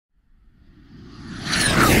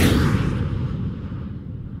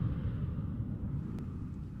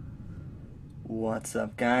What's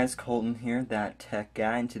up guys, Colton here, that tech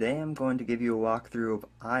guy, and today I'm going to give you a walkthrough of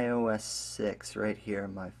iOS 6 right here,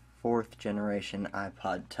 my 4th generation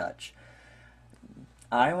iPod Touch.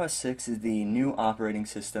 iOS 6 is the new operating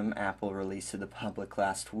system Apple released to the public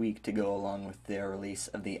last week to go along with their release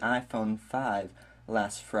of the iPhone 5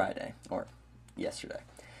 last Friday, or yesterday.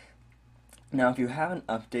 Now if you haven't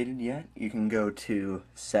updated yet, you can go to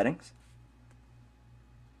Settings,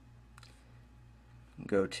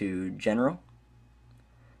 go to General,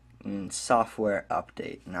 and Software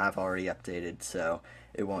Update. And I've already updated, so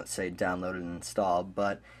it won't say download and install,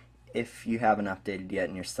 but if you haven't updated yet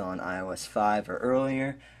and you're still on iOS 5 or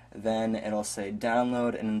earlier, then it'll say download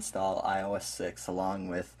and install iOS 6 along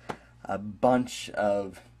with a bunch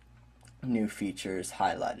of new features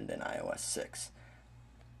highlighted in iOS 6.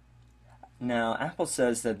 Now, Apple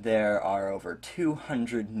says that there are over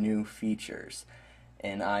 200 new features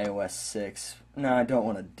in iOS 6. Now, I don't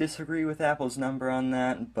want to disagree with Apple's number on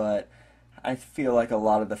that, but I feel like a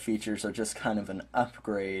lot of the features are just kind of an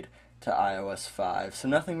upgrade to iOS 5. So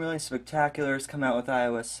nothing really spectacular has come out with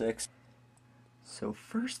iOS 6. So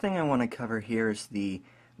first thing I want to cover here is the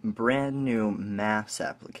brand new Maps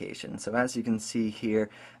application. So as you can see here,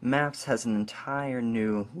 Maps has an entire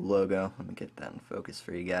new logo. Let me get that in focus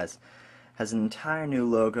for you guys. Has an entire new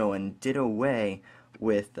logo and did away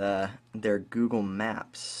with their Google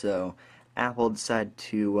Maps. So Apple decided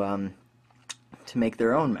to make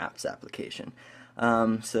their own Maps application.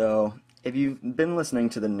 So if you've been listening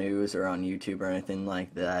to the news or on YouTube or anything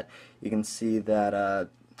like that, you can see that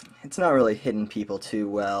it's not really hitting people too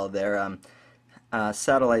well. Their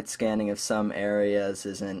satellite scanning of some areas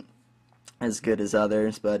isn't as good as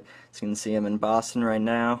others, but as you can see, I'm in Boston right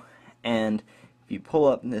now, and if you pull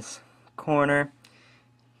up this corner,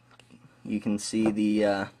 you can see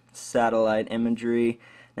the satellite imagery.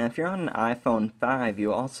 Now if you're on an iPhone 5,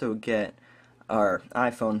 you also get our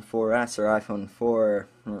iPhone 4S or iPhone 4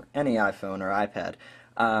 or any iPhone or iPad.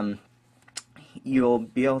 You'll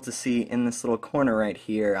be able to see in this little corner right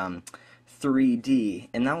here 3D,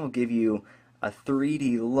 and that will give you a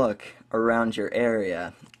 3D look around your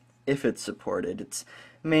area if it's supported. It's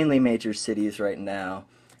mainly major cities right now,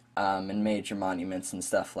 and major monuments and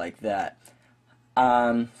stuff like that.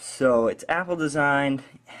 So it's Apple designed,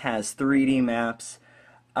 has 3D maps,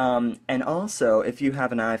 and also if you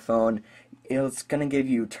have an iPhone, it's going to give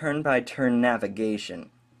you turn-by-turn navigation.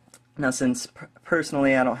 Now since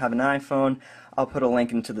personally I don't have an iPhone, I'll put a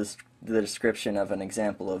link into the description of an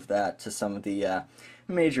example of that to some of the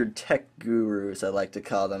major tech gurus, I like to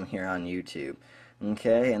call them, here on YouTube.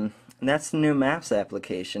 Okay, and that's the new Maps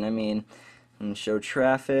application. I mean, and show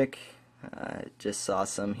traffic. Just saw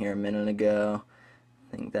some here a minute ago.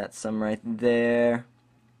 I think that's some right there.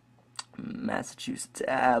 Massachusetts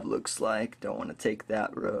Ave looks like. Don't want to take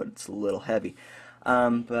that road. It's a little heavy.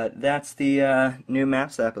 But that's the new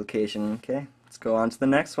Maps application. Okay, let's go on to the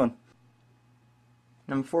next one.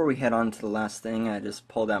 Now before we head on to the last thing, I just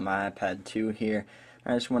pulled out my iPad 2 here.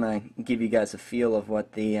 I just want to give you guys a feel of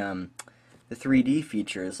what the 3D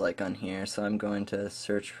feature is like on here. So I'm going to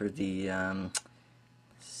search for the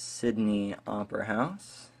Sydney Opera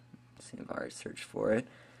House. Let's see if I already searched for it.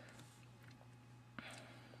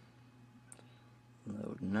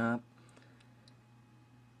 Loading up.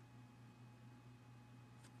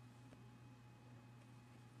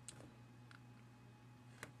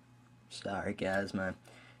 Sorry guys, my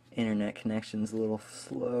internet connection's a little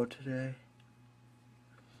slow today.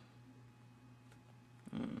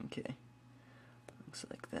 Okay, looks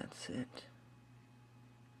like that's it.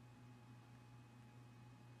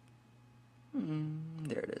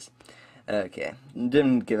 There it is. Okay,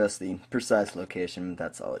 didn't give us the precise location, but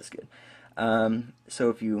that's always good. So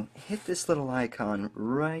if you hit this little icon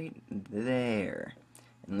right there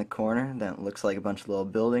in the corner, that looks like a bunch of little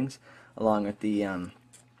buildings, along with the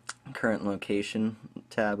current location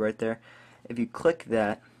tab right there. If you click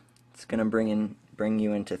that, it's going to bring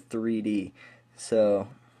you into 3D. So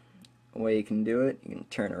the way you can do it, you can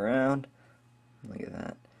turn around. Look at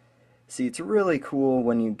that. See, it's really cool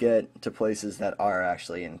when you get to places that are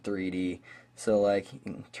actually in 3D. So like you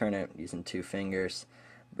can turn it using 2 fingers.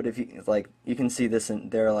 But if you like, you can see this in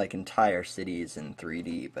there are like entire cities in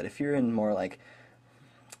 3D. But if you're in more like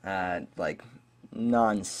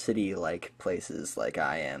non-city like places like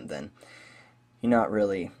I am, then you're not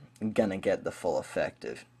really gonna get the full effect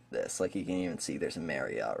of this. Like you can even see there's a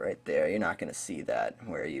Marriott right there. You're not gonna see that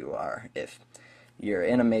where you are. If you're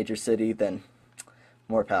in a major city, then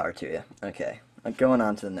more power to you. Okay, going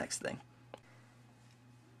on to the next thing.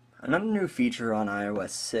 Another new feature on iOS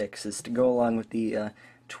 6 is to go along with the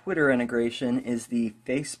Twitter integration is the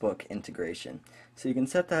Facebook integration. So you can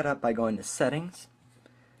set that up by going to Settings,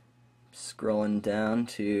 scrolling down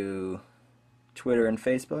to Twitter and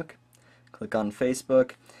Facebook, click on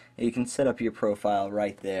Facebook, and you can set up your profile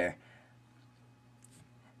right there.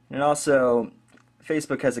 And also,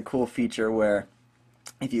 Facebook has a cool feature where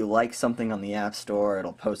if you like something on the App Store,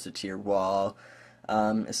 it'll post it to your wall.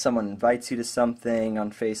 If someone invites you to something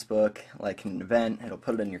on Facebook, like an event, it'll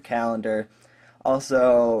put it in your calendar.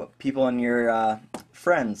 Also, people in your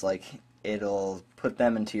friends, like it'll put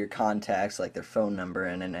them into your contacts, like their phone number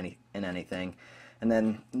and anything. And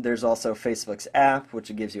then there's also Facebook's app,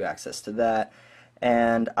 which gives you access to that,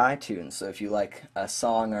 and iTunes. So if you like a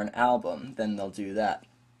song or an album, then they'll do that.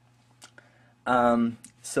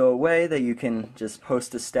 So a way that you can just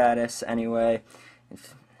post a status anyway,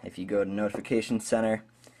 if you go to Notification Center,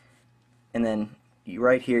 and then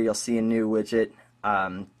right here you'll see a new widget,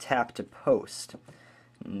 tap to post,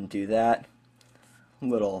 and do that.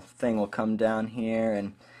 Little thing will come down here,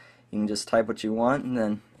 and you can just type what you want and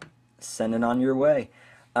then send it on your way.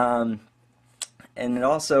 And it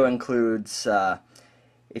also includes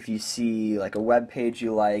if you see like a web page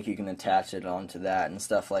you like, you can attach it onto that and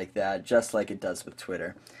stuff like that, just like it does with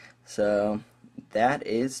Twitter. So that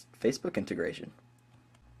is Facebook integration.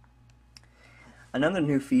 Another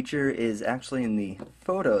new feature is actually in the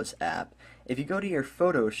Photos app. If you go to your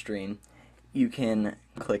photo stream, you can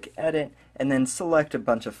click Edit and then select a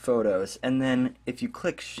bunch of photos, and then if you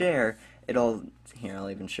click Share, I'll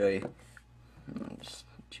even show you. Just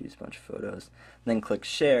choose a bunch of photos, then click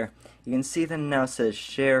Share. You can see that it now says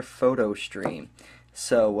Share Photo Stream.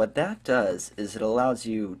 So what that does is it allows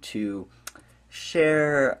you to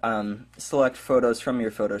share, select photos from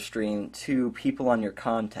your photo stream to people on your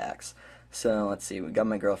contacts. So let's see, we got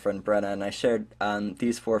my girlfriend Brenna, and I shared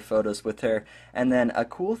these 4 photos with her. And then a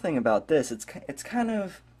cool thing about this, it's kind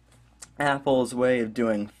of Apple's way of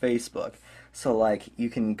doing Facebook. So like you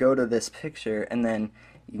can go to this picture, and then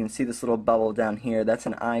you can see this little bubble down here. That's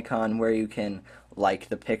an icon where you can like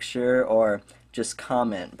the picture or just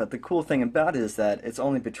comment. But the cool thing about it is that it's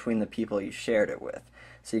only between the people you shared it with.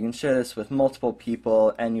 So you can share this with multiple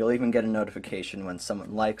people, and you'll even get a notification when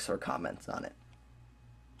someone likes or comments on it.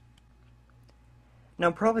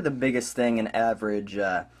 Now, probably the biggest thing an average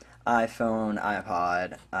iPhone,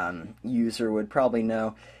 iPod user would probably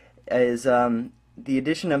know is the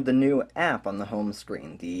addition of the new app on the home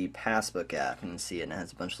screen, the Passbook app. You can see it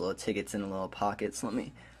has a bunch of little tickets in little pockets. Let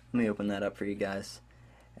me open that up for you guys.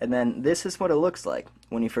 And then this is what it looks like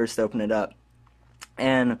when you first open it up.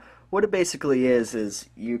 And what it basically is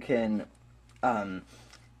you can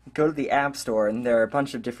go to the App Store, and there are a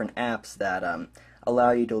bunch of different apps that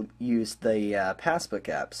allow you to use the Passbook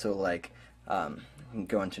app. So like you can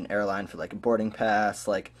go into an airline for like a boarding pass,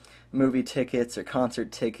 like movie tickets or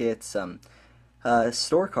concert tickets,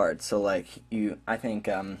 store cards. So like I think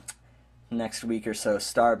next week or so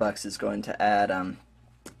Starbucks is going to add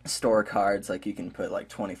store cards, like you can put like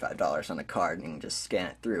 $25 on a card and you can just scan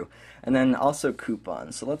it through. And then also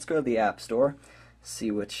coupons. So let's go to the App Store,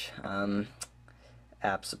 see which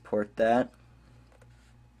apps support that.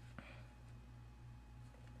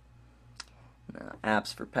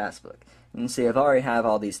 Apps for Passbook. You can see I've already have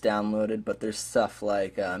all these downloaded, but there's stuff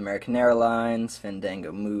like American Airlines,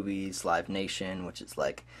 Fandango Movies, Live Nation, which is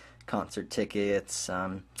like concert tickets,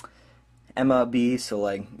 MLB, so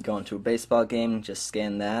like going to a baseball game, just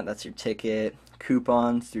scan that, that's your ticket.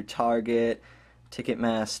 Coupons through Target,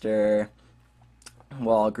 Ticketmaster,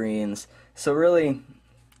 Walgreens. So really,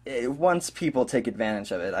 once people take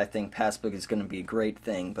advantage of it, I think Passbook is going to be a great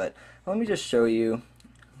thing. But let me just show you.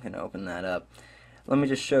 I'm going to open that up. Let me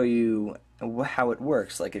just show you how it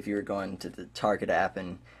works, like if you were going to the Target app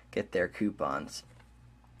and get their coupons.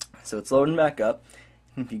 So it's loading back up.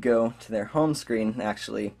 If you go to their home screen, it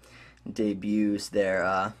actually debuts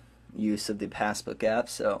their use of the Passbook app.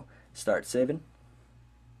 So start saving.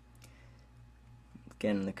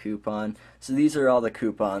 Getting the coupon. So these are all the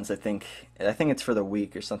coupons. I think it's for the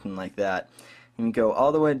week or something like that. You can go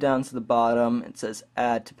all the way down to the bottom. It says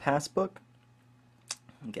Add to Passbook.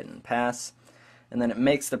 Getting the pass, and then it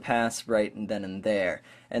makes the pass right and then and there,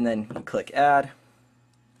 and then you click Add,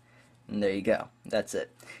 and there you go. That's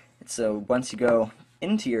it. So once you go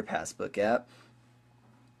into your Passbook app,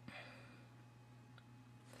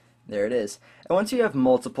 there it is. And once you have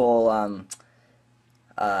multiple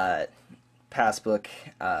Passbook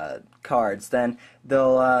cards, then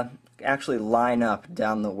they'll actually line up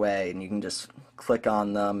down the way, and you can just click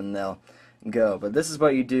on them and they'll go. But this is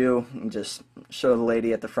what you do. You just show the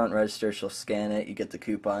lady at the front register, she'll scan it, you get the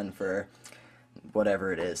coupon for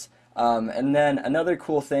whatever it is. And then another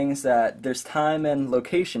cool thing is that there's time and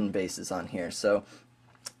location bases on here. So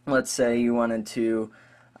let's say you wanted to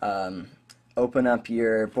um, open up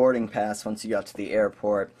your boarding pass once you got to the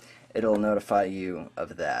airport, it'll notify you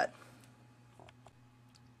of that.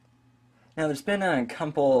 Now there's been a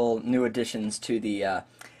couple new additions to the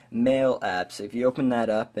Mail app, so if you open that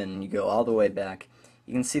up and you go all the way back,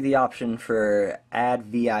 you can see the option for Add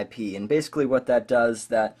VIP, and basically what that does,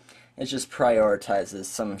 that it just prioritizes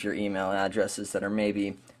some of your email addresses that are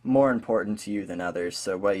maybe more important to you than others.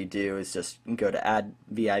 So what you do is just go to Add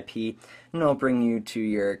VIP, and it'll bring you to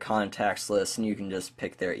your contacts list, and you can just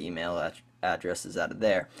pick their email addresses out of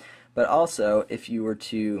there. But also, if you were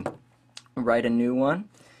to write a new one,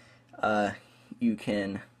 you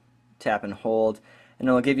can tap and hold, and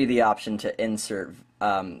it'll give you the option to insert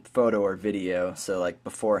photo or video. So like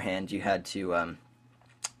beforehand, you had to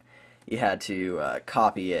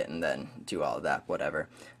copy it and then do all of that, whatever.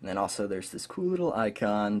 And then also there's this cool little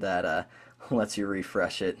icon that lets you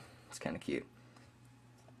refresh it. It's kind of cute.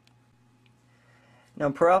 Now,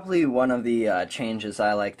 probably one of the changes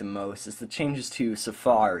I like the most is the changes to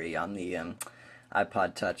Safari on the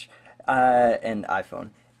iPod Touch and iPhone.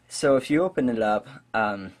 So if you open it up,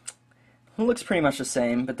 it looks pretty much the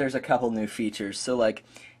same, but there's a couple new features. So like,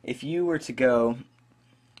 if you were to go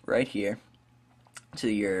right here to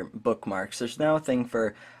your bookmarks, there's now a thing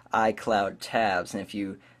for iCloud tabs, and if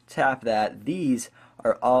you tap that, these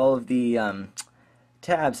are all of the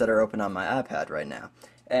tabs that are open on my iPad right now.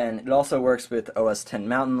 And it also works with OS X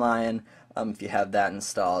Mountain Lion. If you have that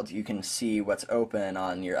installed, you can see what's open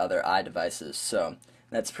on your other iDevices, so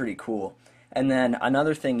that's pretty cool. And then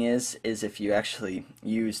another thing is if you actually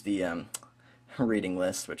use the reading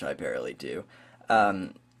list, which I barely do,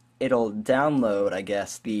 it'll download, I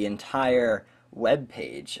guess, the entire web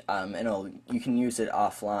page, and you can use it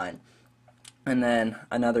offline. And then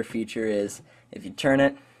another feature is if you turn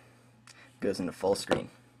it, it goes into full screen,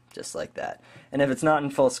 just like that. And if it's not in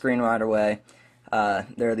full screen right away,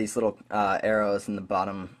 there are these little arrows in the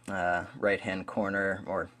bottom right-hand corner,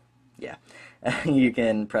 or yeah, you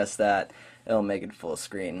can press that. It'll make it full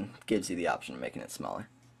screen, gives you the option of making it smaller.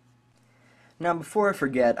 Now before I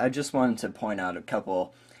forget, I just wanted to point out a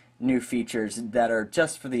couple new features that are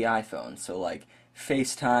just for the iPhone. So like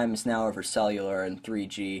FaceTime is now over cellular and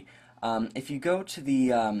 3G. If you go to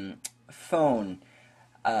the phone,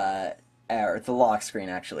 or the lock screen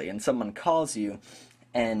actually, and someone calls you,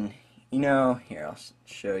 and here I'll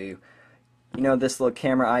show you, this little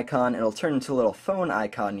camera icon, it'll turn into a little phone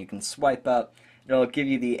icon you can swipe up. It'll give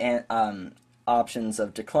you the options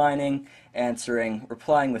of declining, answering,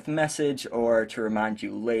 replying with message, or to remind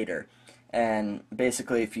you later. And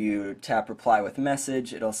basically if you tap reply with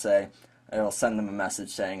message, it'll send them a message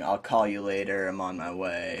saying, I'll call you later, I'm on my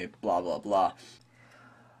way, blah blah blah.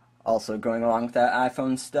 Also going along with that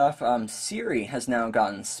iPhone stuff, Siri has now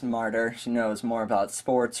gotten smarter. She knows more about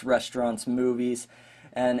sports, restaurants, movies,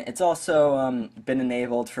 and it's also been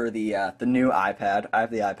enabled for the new iPad. I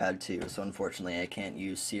have the iPad 2, so unfortunately I can't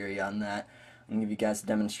use Siri on that. I'm going to give you guys a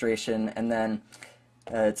demonstration, and then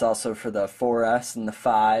it's also for the 4S and the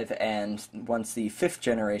 5, and once the 5th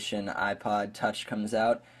generation iPod Touch comes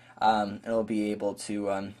out, it'll be able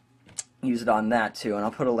to use it on that too, and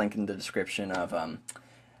I'll put a link in the description of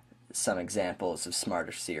some examples of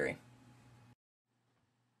smarter Siri.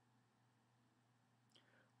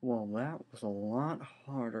 Well, that was a lot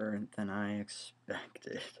harder than I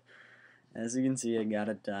expected. As you can see, I got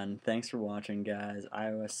it done. Thanks for watching, guys.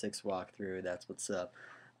 iOS 6 walkthrough, that's what's up.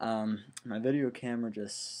 My video camera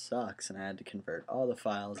just sucks, and I had to convert all the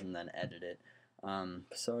files and then edit it.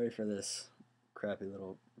 Sorry for this crappy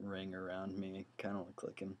little ring around me. Kind of look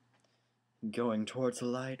like I'm going towards the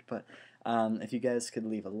light, but if you guys could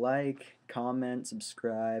leave a like, comment,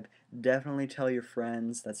 subscribe, definitely tell your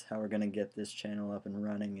friends. That's how we're going to get this channel up and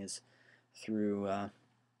running, is through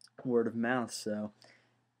word of mouth. So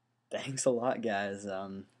thanks a lot, guys.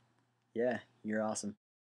 Yeah, you're awesome.